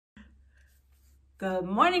Good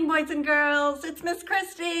morning, boys and girls. It's Miss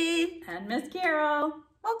Christie. And Miss Carol.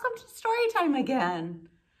 Welcome to story time again.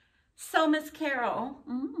 So, Miss Carol,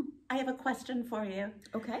 I have a question for you.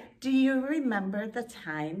 Okay. Do you remember the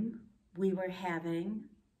time we were having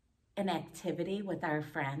an activity with our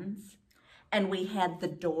friends and we had the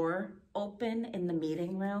door open in the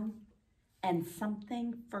meeting room and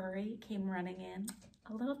something furry came running in?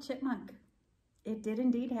 A little chipmunk. It did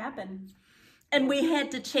indeed happen. And we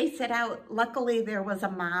had to chase it out. Luckily, there was a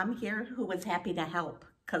mom here who was happy to help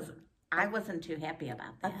because I wasn't too happy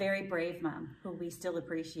about that. A very brave mom who we still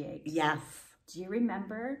appreciate. Yes. Do you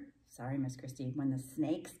remember, sorry, Miss Christie, when the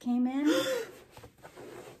snakes came in?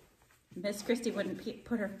 Miss Christie wouldn't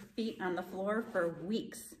put her feet on the floor for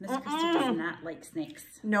weeks. Miss Christie does not like snakes.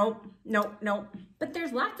 Nope. But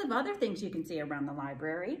there's lots of other things you can see around the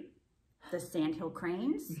library. The sandhill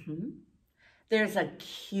cranes. There's a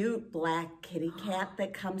cute black kitty cat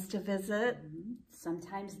that comes to visit.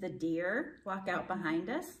 Sometimes the deer walk out behind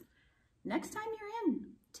us. Next time you're in,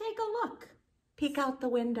 take a look. Peek out the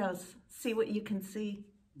windows, see what you can see.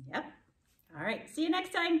 Yep. All right, see you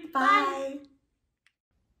next time. Bye.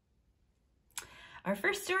 Our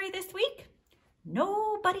first story this week,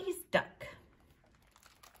 Nobody's Duck.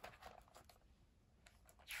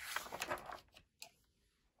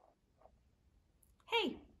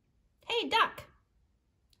 Hey, duck.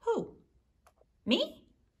 Who? Me?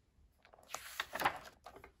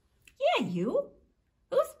 Yeah, you.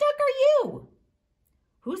 Whose duck are you?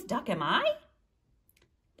 Whose duck am I?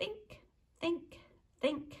 Think.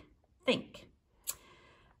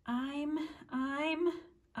 I'm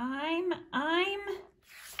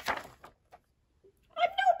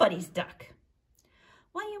nobody's duck.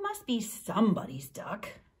 Well, you must be somebody's duck.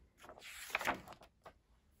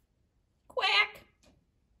 Quack.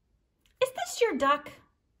 Is this your duck?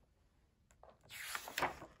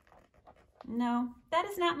 No, that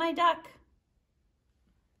is not my duck.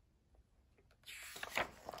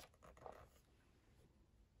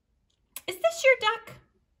 Is this your duck?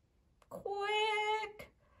 Quack.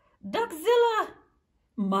 Duckzilla.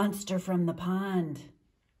 Monster from the pond.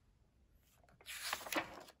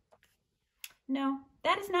 No,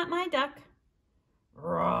 that is not my duck.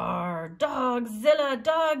 Roar. Dogzilla,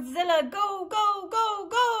 Dogzilla. Go, go, go,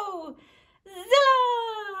 go.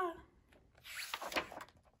 Zilla.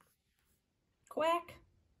 Quack.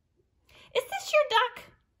 Is this your duck?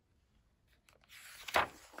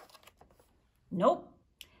 Nope,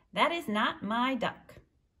 that is not my duck.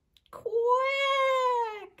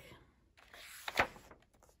 Quack.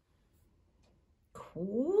 Quack.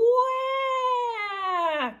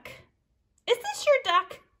 Is this your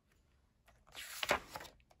duck?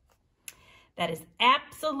 That is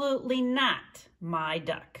absolutely not my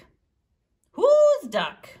duck. Whose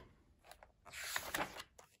duck?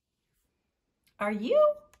 Are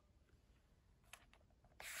you?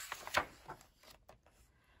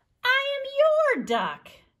 I am your duck.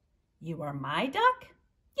 You are my duck?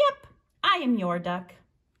 Yep, I am your duck.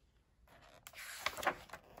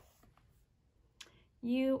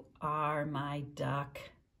 You are my duck.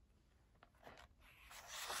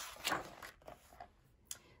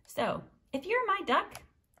 So, if you're my duck,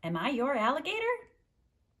 am I your alligator?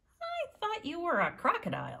 I thought you were a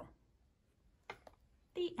crocodile.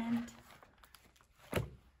 The end.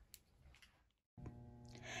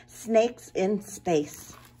 Snakes in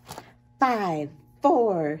space. 5,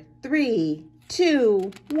 4, 3,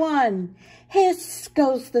 2, 1. Hiss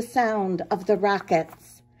goes the sound of the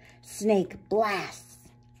rockets. Snake blasts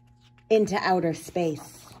into outer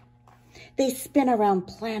space. They spin around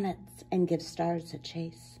planets and give stars a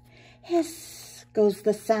chase. Hiss goes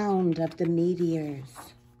the sound of the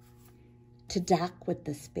meteors. To dock with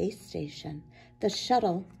the space station, the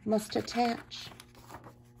shuttle must attach.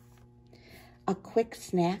 A quick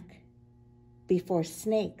snack before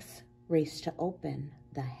snakes race to open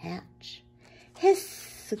the hatch.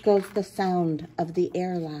 Hiss goes the sound of the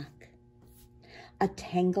airlock. A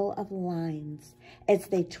tangle of lines as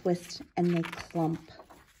they twist and they clump.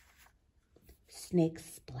 Snakes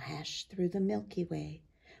splash through the Milky Way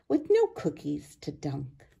with no cookies to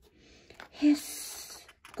dunk. Hiss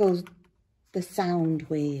goes the sound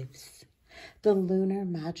waves. The lunar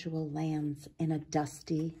module lands in a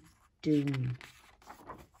dusty dune.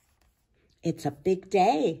 It's a big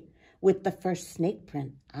day with the first snake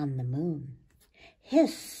print on the moon.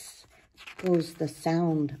 Hiss goes the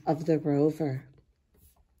sound of the rover.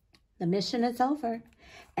 The mission is over,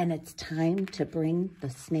 and it's time to bring the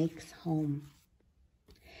snakes home.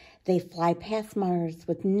 They fly past Mars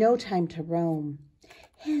with no time to roam.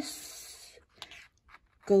 Hiss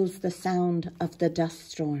goes the sound of the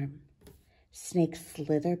dust storm. Snakes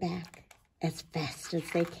slither back as fast as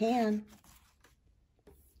they can.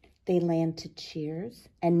 They land to cheers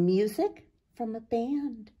and music from a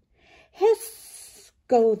band. Hiss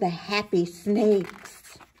go the happy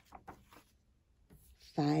snakes.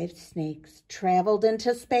 5 snakes traveled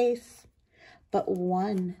into space, but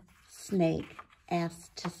 1 snake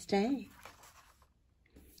asked to stay.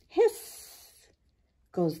 Hiss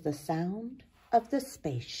goes the sound of the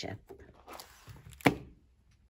spaceship.